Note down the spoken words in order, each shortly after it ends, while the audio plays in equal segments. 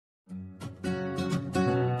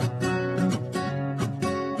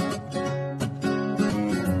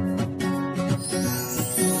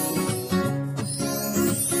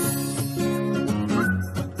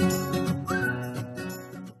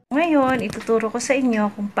ngayon, ituturo ko sa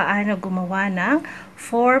inyo kung paano gumawa ng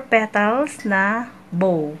 4 petals na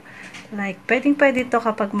bow. Like, pwedeng-pwede ito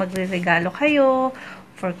kapag magre-regalo kayo,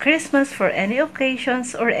 for Christmas, for any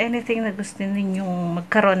occasions, or anything na gusto ninyong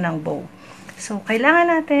magkaroon ng bow. So,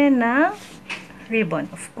 kailangan natin ng ribbon,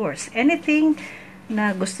 of course. Anything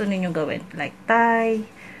na gusto ninyong gawin. Like tie,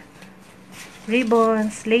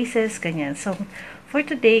 ribbons, laces, ganyan. So, for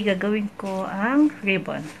today, gagawin ko ang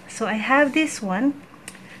ribbon. So, I have this one.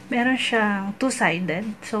 Meron siyang two-sided.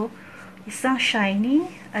 So, isang shiny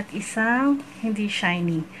at isang hindi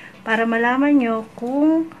shiny. Para malaman nyo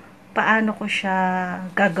kung paano ko siya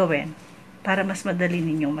gagawin. Para mas madali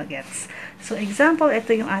ninyong magets. So, example,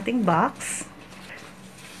 ito yung ating box.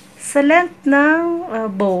 Sa length ng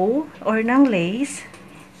bow or ng lace,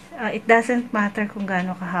 it doesn't matter kung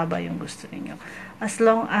gaano kahaba yung gusto niyo. As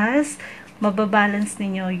long as mababalance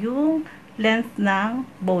ninyo yung length ng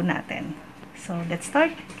bow natin. So, let's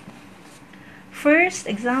start. First,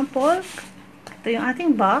 example, ito yung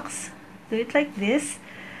ating box. Do it like this.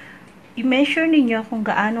 I-measure ninyo kung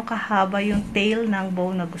gaano kahaba yung tail ng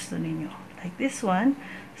bow na gusto ninyo. Like this one.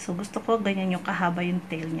 So, gusto ko ganyan yung kahaba yung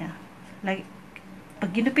tail niya. Like,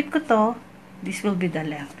 pag ginupit ko to, this will be the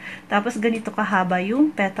length. Tapos, ganito kahaba yung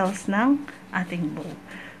petals ng ating bow.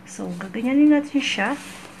 So, gaganyanin natin siya.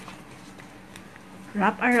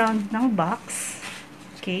 Wrap around ng box.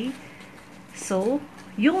 Okay? So,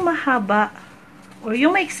 yung mahaba or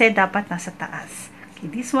yung maikse dapat nasa taas. Okay,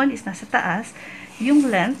 this one is nasa taas.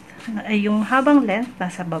 Yung length, yung habang length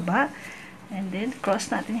nasa baba. And then, cross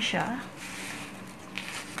natin siya.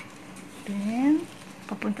 Then,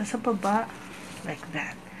 papunta sa baba. Like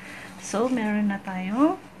that. So, meron na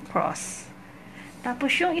tayong cross.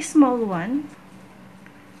 Tapos, yung small one,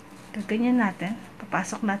 gaganyan natin.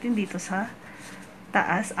 Papasok natin dito sa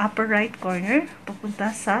taas, upper right corner,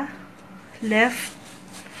 papunta sa left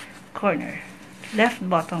corner. Left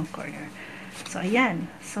bottom corner. So,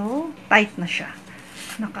 ayan. So, tight na siya.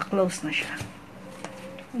 Naka-close na siya.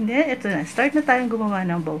 And then, ito na. Start na tayong gumawa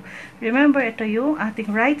ng bow. Remember, ito yung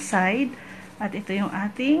ating right side at ito yung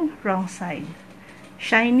ating wrong side.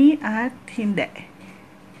 Shiny at hindi.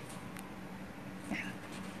 Ayan.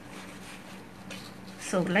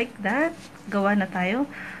 So, like that. Gawa na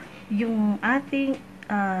tayo. Yung ating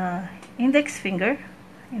index finger,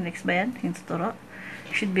 index ba yan? Yung tuturo,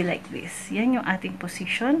 should be like this. Yan yung ating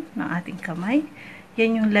position ng ating kamay.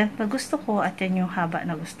 Yan yung length na gusto ko at yan yung haba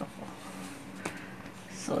na gusto ko.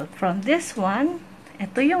 So, from this one,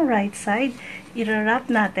 ito yung right side,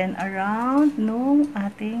 i-wrap natin around nung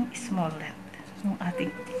ating small length. Nung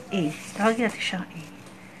ating A. Tawagin natin siyang A.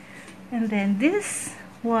 And then, this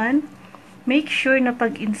one, make sure na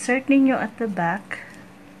pag-insert ninyo at the back,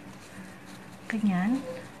 ganyan,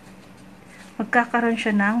 magkakaroon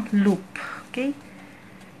siya ng loop. Okay?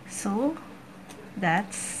 So,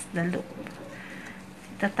 that's the loop.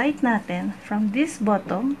 Ita-tight natin from this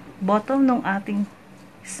bottom nung ating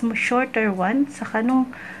shorter one, saka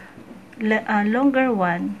nung longer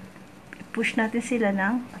one, push natin sila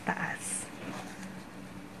ng pataas.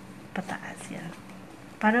 Pataas, yan.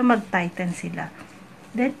 Para mag-tighten sila.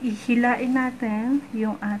 Then, ihilain natin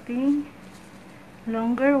yung ating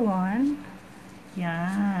longer one.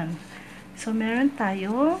 Yan. So, meron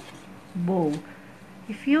tayo bow.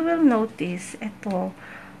 If you will notice, ito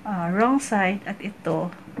wrong side at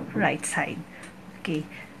ito right side. Okay.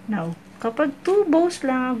 Now, kapag two bows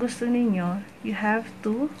lang ang gusto ninyo, you have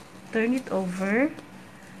to turn it over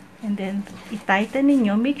and then i-tighten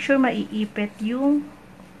ninyo. Make sure maiipit yung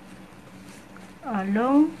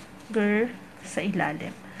longer sa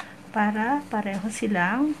ilalim para pareho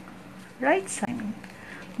silang right side.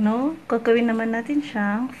 No, gagawin naman natin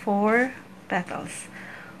siyang 4 petals.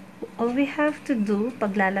 All we have to do,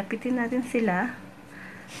 paglalapitin natin sila,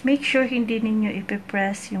 make sure hindi ninyo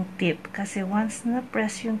ipipress yung tip. Kasi once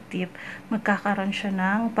na-press yung tip, magkakaroon siya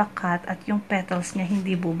ng bakat at yung petals niya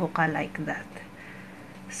hindi bubuka like that.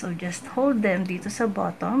 So, just hold them dito sa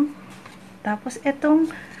bottom. Tapos,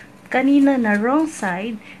 itong kanina na wrong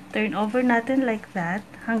side, turn over natin like that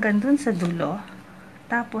hanggang dun sa dulo.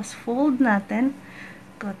 Tapos, fold natin,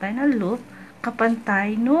 gawa tayo ng loop,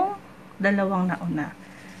 kapantay nung dalawang nauna.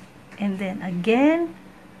 And then, again,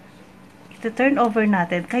 ito-turn over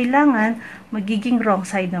natin. Kailangan, magiging wrong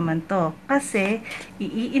side naman to. Kasi,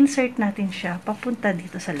 i-insert natin siya papunta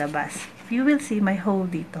dito sa labas. You will see my hole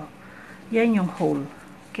dito. Yan yung hole.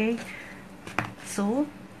 Okay? So,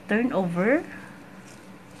 turn over.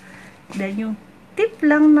 Then, yung tip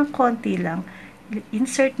lang ng konti lang,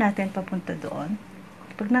 insert natin papunta doon.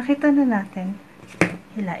 Pag nakita na natin,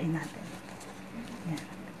 hilain natin. Yan.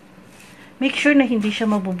 make sure na hindi siya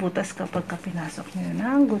mabubutas kapag pinasok nyo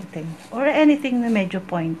ng gunting or anything na medyo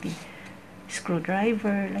pointy.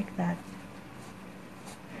 Screwdriver, like that.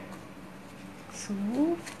 So,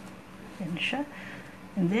 yan siya.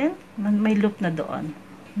 And then, may loop na doon.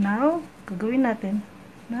 Now, gagawin natin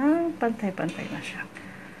na pantay-pantay na siya.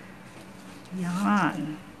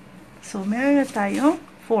 Yan. So, meron na tayong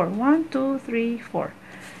 4. 1, 2, 3, 4.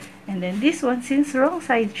 And then, this one, since wrong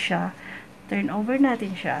side siya, turn over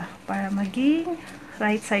natin siya para maging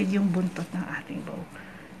right side yung buntot ng ating bow.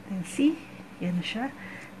 Then, see? Yan siya.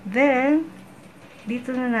 Then,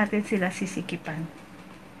 dito na natin sila sisikipan.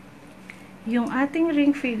 Yung ating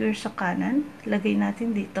ring finger sa kanan, lagay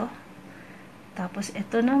natin dito. Tapos,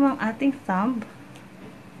 ito namang ating thumb,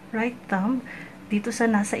 right thumb, dito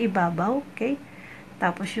sa nasa ibabaw, okay?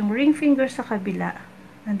 Tapos, yung ring finger sa kabila,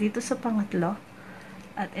 nandito sa pangatlo.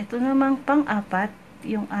 At ito namang pang-apat,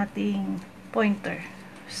 yung ating pointer.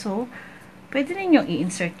 So, pwede ninyong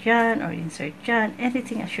i-insert yan or insert yan,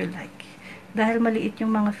 anything as you like. Dahil maliit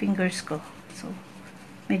yung mga fingers ko. So,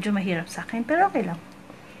 medyo mahirap sa akin, pero okay lang.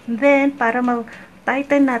 Then, para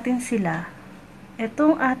mag-tighten natin sila,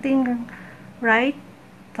 itong ating right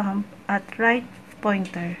thumb at right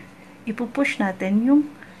pointer, ipupush natin yung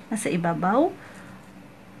nasa ibabaw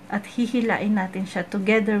at hihilain natin siya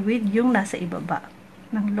together with yung nasa ibaba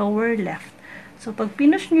ng lower left. So, pag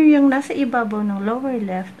pinush nyo yung nasa ibabaw ng lower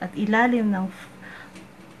left at ilalim ng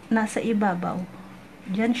nasa ibabaw,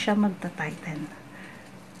 dyan siya magta-tighten.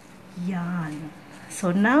 Yan. So,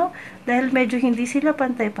 now, dahil medyo hindi sila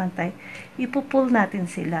pantay-pantay, ipupull natin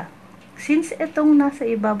sila. Since itong nasa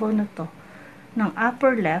ibabaw na to, ng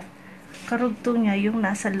upper left, karugtong niya yung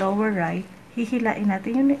nasa lower right, hihilain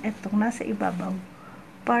natin yung itong nasa ibabaw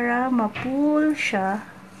para ma-pull siya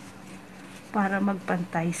para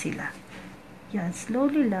magpantay sila. Yan,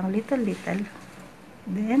 slowly lang, little.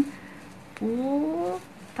 Then, pull,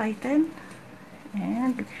 tighten,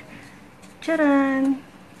 and, charan!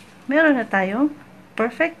 Meron na tayong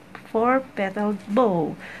perfect 4-petal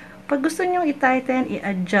bow. Pag gusto nyo i-tighten,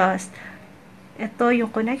 i-adjust, ito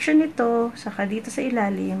yung connection nito, saka dito sa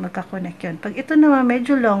ilalim, magka-connect yun. Pag ito naman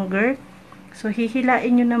medyo longer, so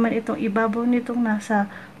hihilain nyo naman itong ibabaw nitong nasa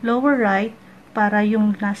lower right, para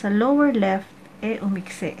yung nasa lower left,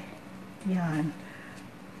 umikse. Yan.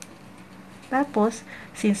 Tapos,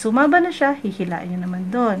 since humaba na siya, hihilain nyo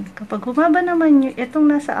naman doon. Kapag humaba naman nyo, itong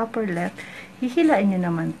nasa upper left, hihilain nyo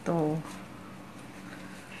naman to.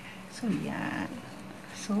 So, yan.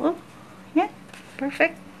 So, yan.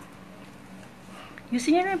 Perfect.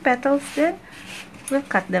 Using nyo yung petals, then, we'll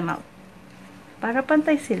cut them out. Para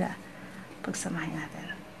pantay sila. Pagsamahin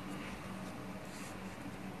natin.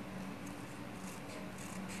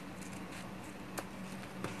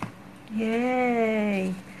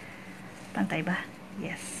 Yay! Pantay ba?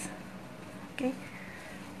 Yes. Okay.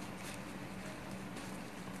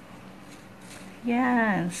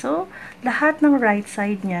 Yan. So, lahat ng right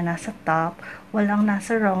side niya nasa top, walang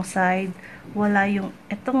nasa wrong side, wala yung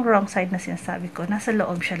itong wrong side na sinasabi ko, nasa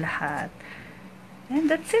loob siya lahat.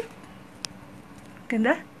 And that's it.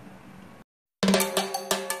 Ganda?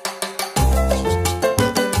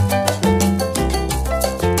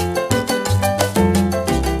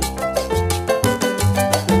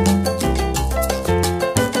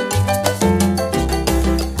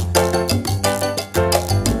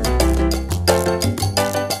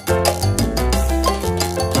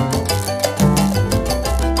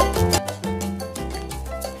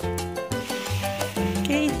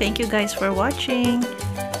 Thank you guys for watching.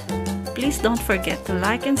 Please don't forget to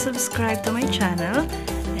like and subscribe to my channel,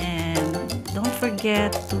 and don't forget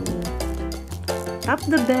to tap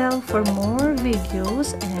the bell for more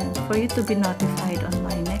videos and for you to be notified on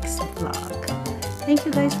my next vlog. Thank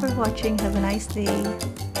you guys for watching. Have a nice day.